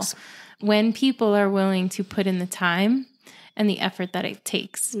beautiful when people are willing to put in the time and the effort that it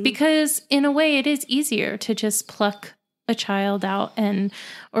takes. Because in a way, it is easier to just pluck a child out and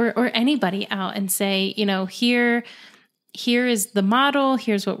or anybody out and say, here is the model,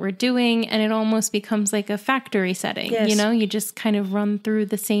 here's what we're doing, and it almost becomes like a factory setting. Yes. You just kind of run through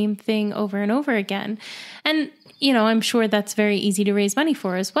the same thing over and over again. And I'm sure that's very easy to raise money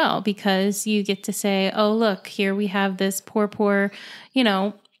for as well, because you get to say, oh, look, here we have this poor, person,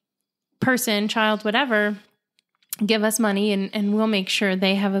 child, whatever, give us money and we'll make sure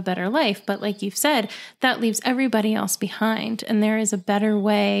they have a better life. But like you've said, that leaves everybody else behind. And there is a better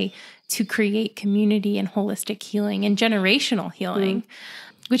way to create community and holistic healing and generational healing,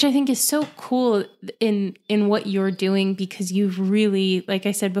 which I think is so cool in what you're doing, because you've really, like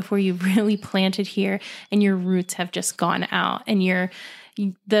I said before, you've really planted here and your roots have just gone out, and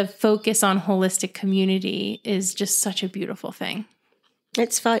the focus on holistic community is just such a beautiful thing.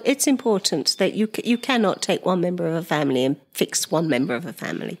 It's important that you cannot take one member of a family and fix one member of a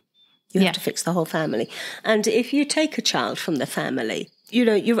family. You have to fix the whole family. And if you take a child from the family,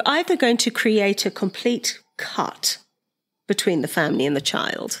 you're either going to create a complete cut between the family and the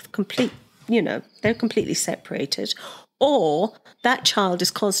child, they're completely separated, or that child is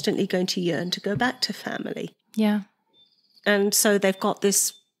constantly going to yearn to go back to family. Yeah. And so they've got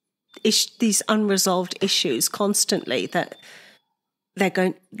these unresolved issues constantly that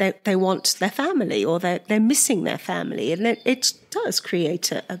they want their family, or they're missing their family, and it does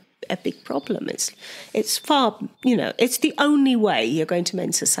create a big problem. It's far, it's the only way you're going to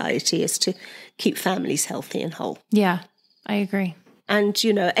mend society is to keep families healthy and whole. Yeah, I agree. And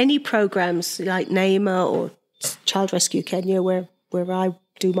any programs like NAMA or Child Rescue Kenya, where I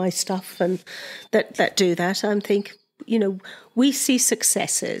do my stuff, and that do that, I think we see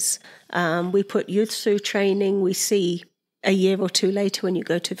successes. We put youth through training. We see a year or two later when you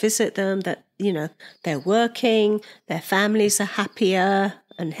go to visit them that, they're working, their families are happier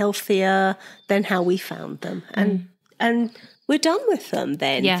and healthier than how we found them. And we're done with them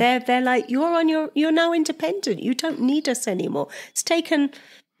then. Yeah. They're like, you're now independent. You don't need us anymore. It's taken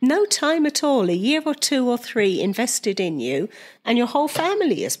no time at all, a year or 2 or 3 invested in you, and your whole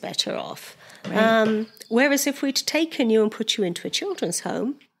family is better off. Right. Whereas if we'd taken you and put you into a children's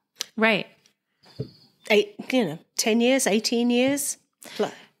home. Right. 10 years, 18 years.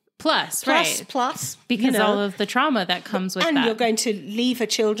 Plus, because all of the trauma that comes with that. And you're going to leave a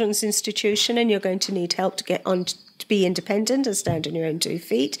children's institution, and you're going to need help to get on to be independent and stand on your own 2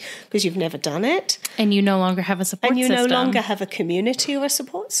 feet, because you've never done it. And you no longer have a support system. And you no longer have a community or a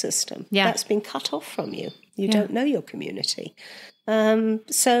support system. Yeah. That's been cut off from you. You don't know your community.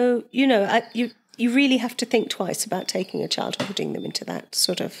 So, you really have to think twice about taking a child and putting them into that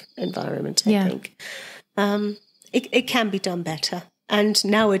sort of environment, I think. It can be done better. And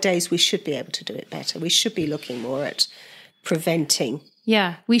nowadays we should be able to do it better. We should be looking more at preventing.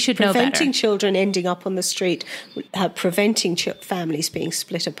 Yeah, we should know better. Preventing children ending up on the street, preventing families being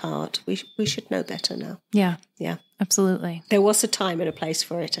split apart. We should know better now. Yeah. Yeah. Absolutely. There was a time and a place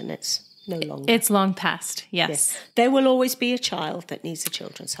for it, and it's no longer. It's long past, yes. There will always be a child that needs a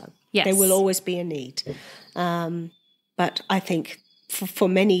children's home. Yes. There will always be a need. But I think for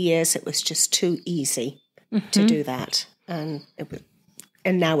many years it was just too easy to do that.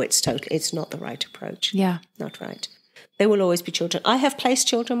 And now it's not the right approach. Yeah. Not right. There will always be children. I have placed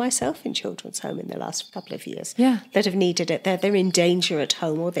children myself in children's home in the last couple of years that have needed it. They're in danger at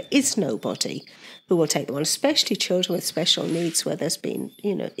home, or there is nobody who will take them on, especially children with special needs where there's been,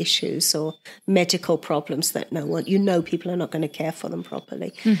 issues or medical problems that people are not going to care for them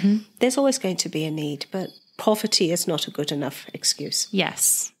properly. There's always going to be a need, but poverty is not a good enough excuse.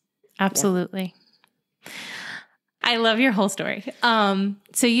 Yes. Absolutely. Yeah. I love your whole story.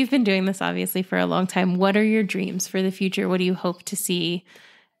 So you've been doing this obviously for a long time. What are your dreams for the future? What do you hope to see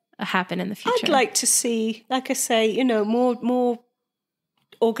happen in the future? I'd like to see, like I say, more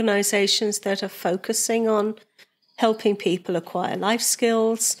organizations that are focusing on helping people acquire life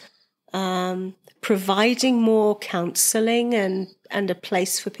skills, providing more counseling and a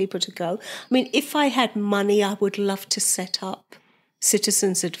place for people to go. I mean, if I had money, I would love to set up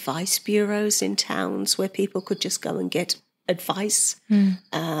citizens' advice bureaus in towns where people could just go and get advice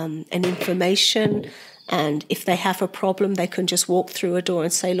and information. And if they have a problem, they can just walk through a door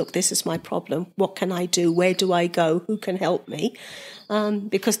and say, look, this is my problem. What can I do? Where do I go? Who can help me?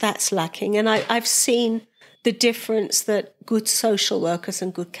 Because that's lacking. And I've seen the difference that good social workers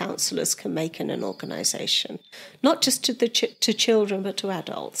and good counsellors can make in an organisation, not just to children, but to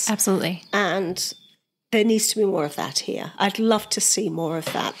adults. Absolutely. And there needs to be more of that here. I'd love to see more of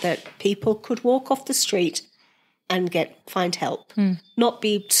that people could walk off the street and find help, not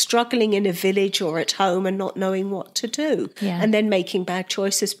be struggling in a village or at home and not knowing what to do, and then making bad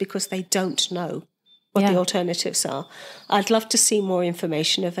choices because they don't know what the alternatives are. I'd love to see more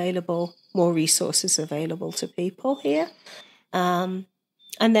information available, more resources available to people here. And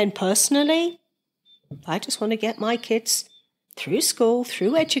then personally, I just want to get my kids through school,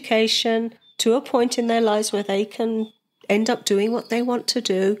 through education, to a point in their lives where they can end up doing what they want to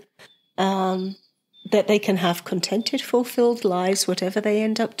do, that they can have contented, fulfilled lives, whatever they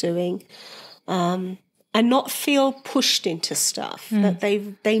end up doing, and not feel pushed into stuff, that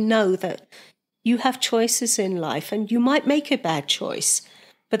they know that you have choices in life and you might make a bad choice,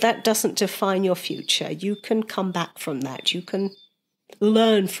 but that doesn't define your future. You can come back from that. You can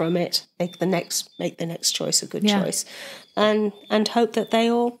learn from it, make the next choice a good choice, and hope that they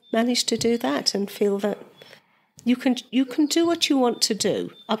all manage to do that and feel that you can do what you want to do,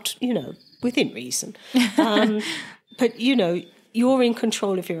 up to, within reason. But you're in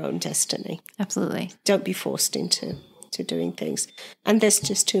control of your own destiny. Absolutely. Don't be forced into doing things. And there's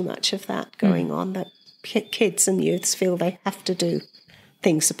just too much of that going on, that kids and youths feel they have to do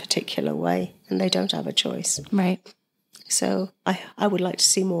things a particular way and they don't have a choice. Right. So I would like to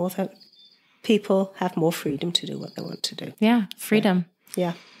see more that people have more freedom to do what they want to do. Yeah, freedom.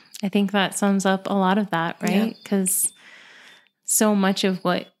 Yeah. I think that sums up a lot of that, right? Because so much of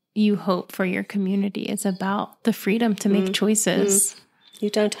what you hope for your community is about the freedom to make choices. You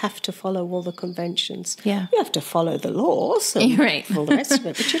don't have to follow all the conventions. Yeah. You have to follow the laws and right. all the rest of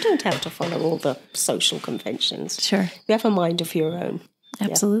it, but you don't have to follow all the social conventions. Sure. You have a mind of your own.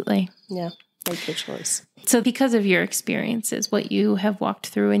 Absolutely. Yeah. Make your choice. So because of your experiences, what you have walked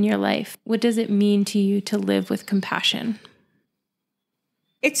through in your life, what does it mean to you to live with compassion?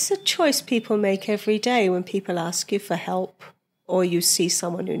 It's a choice people make every day when people ask you for help or you see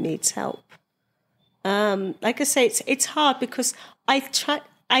someone who needs help. Like I say, it's hard because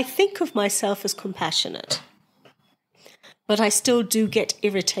I think of myself as compassionate, but I still do get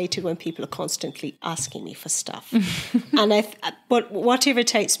irritated when people are constantly asking me for stuff. And what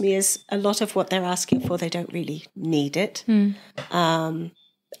irritates me is a lot of what they're asking for, they don't really need it. And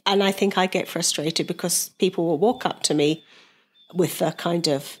I think I get frustrated because people will walk up to me with the kind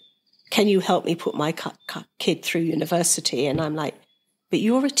of, can you help me put my kid through university? And I'm like, but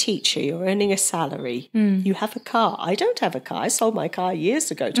you're a teacher, you're earning a salary, you have a car. I don't have a car. I sold my car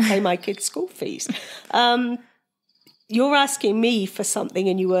years ago to pay my kids' school fees. You're asking me for something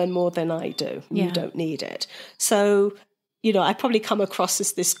and you earn more than I do. Yeah. You don't need it. So, I probably come across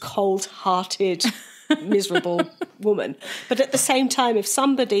as this cold-hearted, miserable woman. But at the same time, if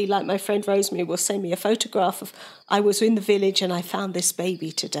somebody like my friend Rosemary will send me a photograph of, I was in the village and I found this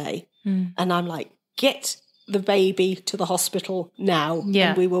baby today. And I'm like, get the baby to the hospital now,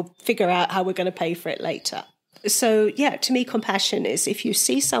 and we will figure out how we're going to pay for it later. So, to me, compassion is if you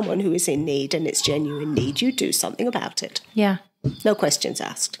see someone who is in need and it's genuine need, you do something about it. Yeah. No questions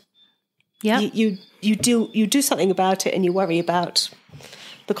asked. Yeah. You do something about it and you worry about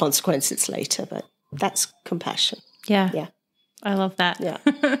the consequences later, but that's compassion. Yeah. Yeah. I love that.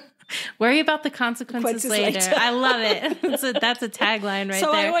 Yeah. Worry about the consequences later. I love it. That's a tagline right there.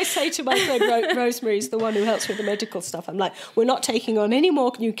 So I always say to my friend Rosemary, is the one who helps with the medical stuff, I'm like, we're not taking on any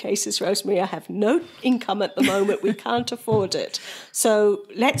more new cases, Rosemary. I have no income at the moment. We can't afford it. So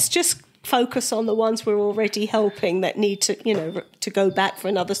let's just focus on the ones we're already helping that need to, to go back for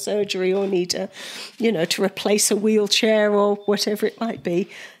another surgery or need to, to replace a wheelchair or whatever it might be.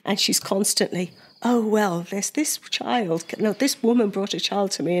 And she's constantly, oh, well, there's this child. No, this woman brought a child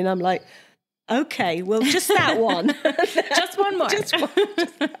to me. And I'm like, okay, well, just that one. Just one more. Yes.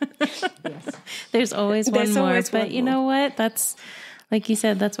 There's always one more. But you know what? That's Like you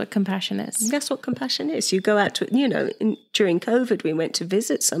said, that's what compassion is. That's what compassion is. You go out to, during COVID, we went to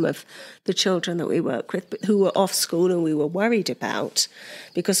visit some of the children that we work with who were off school and we were worried about,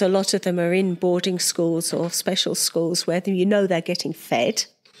 because a lot of them are in boarding schools or special schools where they're getting fed.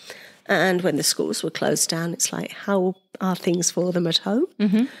 And when the schools were closed down, it's like, how are things for them at home?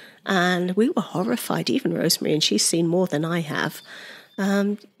 Mm-hmm. And we were horrified, even Rosemary, and she's seen more than I have,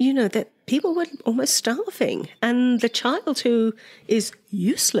 that people were almost starving. And the child who is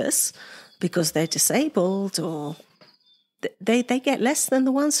useless because they're disabled, or they get less than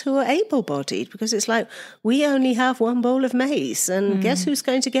the ones who are able-bodied, because it's like, we only have one bowl of maize, and guess who's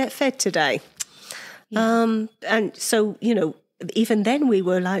going to get fed today? Yeah. And so, even then we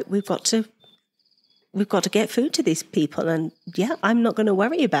were like, we've got to get food to these people. And I'm not going to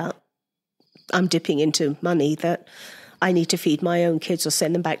worry about, I'm dipping into money that I need to feed my own kids or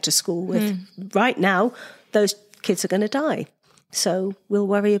send them back to school with. Right now, those kids are going to die. So we'll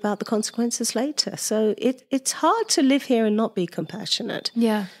worry about the consequences later. So it's hard to live here and not be compassionate.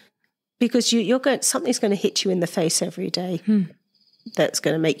 Yeah. Because something's going to hit you in the face every day that's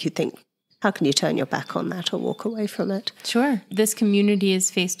going to make you think, how can you turn your back on that or walk away from it? Sure. This community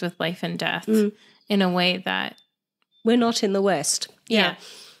is faced with life and death in a way that... We're not in the West. Yeah.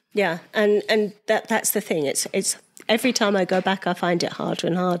 Yeah. And that's the thing. It's every time I go back, I find it harder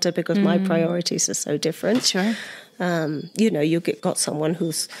and harder because my priorities are so different. Sure. You got someone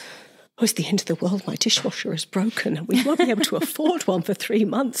who's, it's the end of the world, my dishwasher is broken and we won't be able to afford one for 3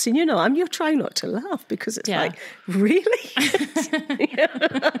 months. And, you're trying not to laugh because it's like, really?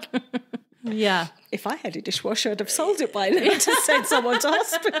 Yeah. If I had a dishwasher, I'd have sold it by now to send someone to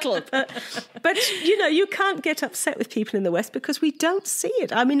hospital. But you can't get upset with people in the West because we don't see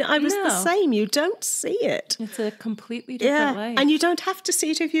it. I mean, I was the same. You don't see it. It's a completely different life. And you don't have to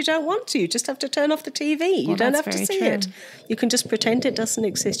see it if you don't want to. You just have to turn off the TV. You don't have to see it. You can just pretend it doesn't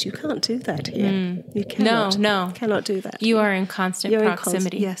exist. You can't do that here. You cannot. No. You cannot do that. You are in constant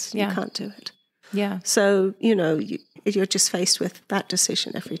proximity. Yes, you can't do it. Yeah. So, you're just faced with that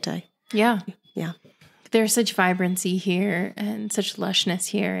decision every day. Yeah. Yeah. There's such vibrancy here and such lushness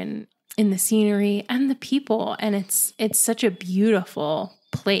here and in the scenery and the people. And it's such a beautiful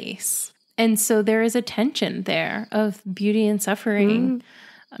place. And so there is a tension there of beauty and suffering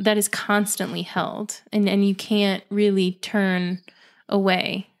that is constantly held. And you can't really turn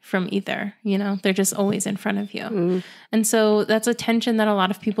away from either, they're just always in front of you. And so that's a tension that a lot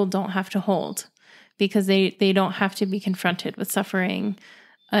of people don't have to hold because they don't have to be confronted with suffering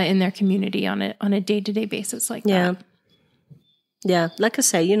in their community on a day-to-day basis like that. Yeah. Like I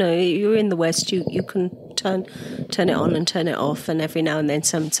say, you're in the West, you can turn it on and turn it off, and every now and then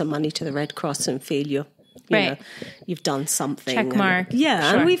send some money to the Red Cross and feel you've done something. Check mark.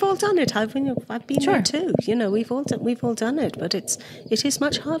 And we've all done it. I've been there too. We've all done it, but it is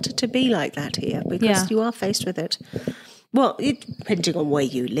much harder to be like that here because you are faced with it. Well, depending on where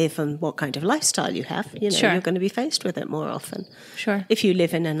you live and what kind of lifestyle you have, you're going to be faced with it more often. Sure. If you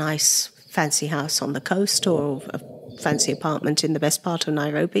live in a nice fancy house on the coast or a fancy apartment in the best part of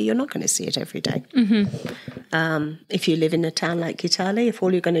Nairobi, you're not going to see it every day. Mm-hmm. If you live in a town like Kitale, if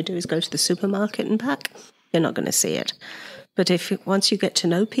all you're going to do is go to the supermarket and back, you're not going to see it. But once you get to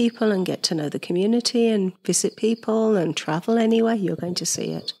know people and get to know the community and visit people and travel anywhere, you're going to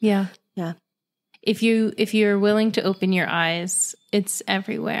see it. Yeah. Yeah. If you're willing to open your eyes, it's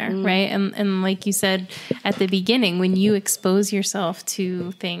everywhere, right? And like you said at the beginning, when you expose yourself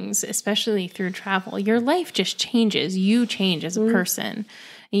to things, especially through travel, your life just changes. You change as a person.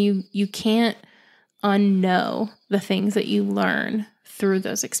 And you can't unknow the things that you learn through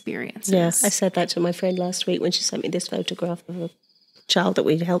those experiences. Yeah, I said that to my friend last week when she sent me this photograph of a child that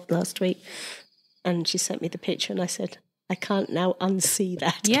we helped last week. And she sent me the picture and I said, I can't now unsee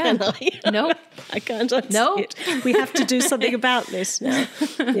that, can I? No. I can't unsee it. We have to do something about this now.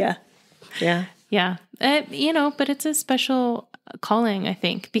 Yeah. But it's a special calling, I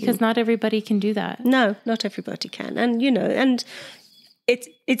think, because not everybody can do that. No, not everybody can. And, and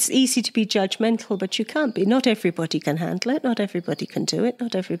it's easy to be judgmental, but you can't be. Not everybody can handle it. Not everybody can do it.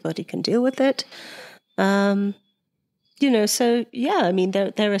 Not everybody can deal with it. So,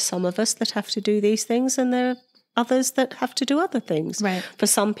 there are some of us that have to do these things and there are others that have to do other things. Right. For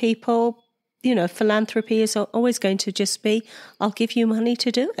some people, philanthropy is always going to just be, I'll give you money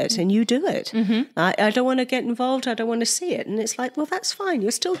to do it and you do it. Mm-hmm. I don't want to get involved. I don't want to see it. And it's like, well, that's fine.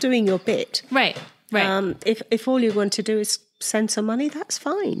 You're still doing your bit. Right. If all you want to do is send some money, that's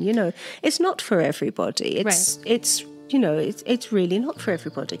fine. It's not for everybody. It's really not for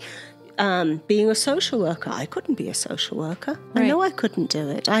everybody. being a social worker, I couldn't be a social worker. Right. I know I couldn't do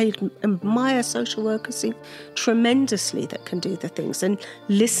it. I admire social workers tremendously that can do the things and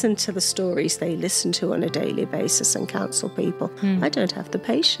listen to the stories they listen to on a daily basis and counsel people. I don't have the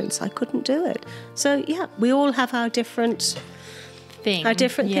patience. I couldn't do it. So, yeah, we all have our different thing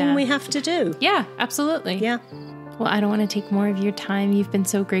we have to do. Yeah, absolutely. Yeah. Well, I don't want to take more of your time. You've been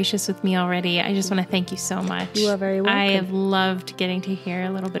so gracious with me already. I just want to thank you so much. You are very welcome. I have loved getting to hear a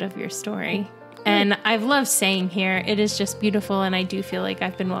little bit of your story. And I've loved staying here. It is just beautiful, and I do feel like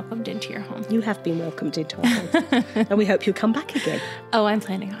I've been welcomed into your home. You have been welcomed into our home. And we hope you'll come back again. Oh, I'm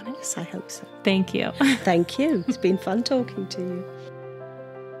planning on it. Yes, I hope so. Thank you. Thank you. It's been fun talking to you.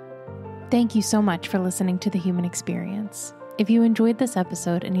 Thank you so much for listening to The Human Experience. If you enjoyed this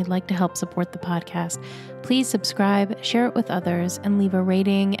episode and you'd like to help support the podcast, please subscribe, share it with others, and leave a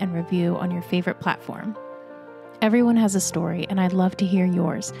rating and review on your favorite platform. Everyone has a story, and I'd love to hear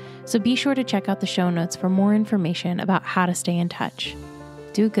yours, so be sure to check out the show notes for more information about how to stay in touch.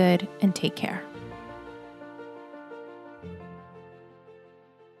 Do good and take care.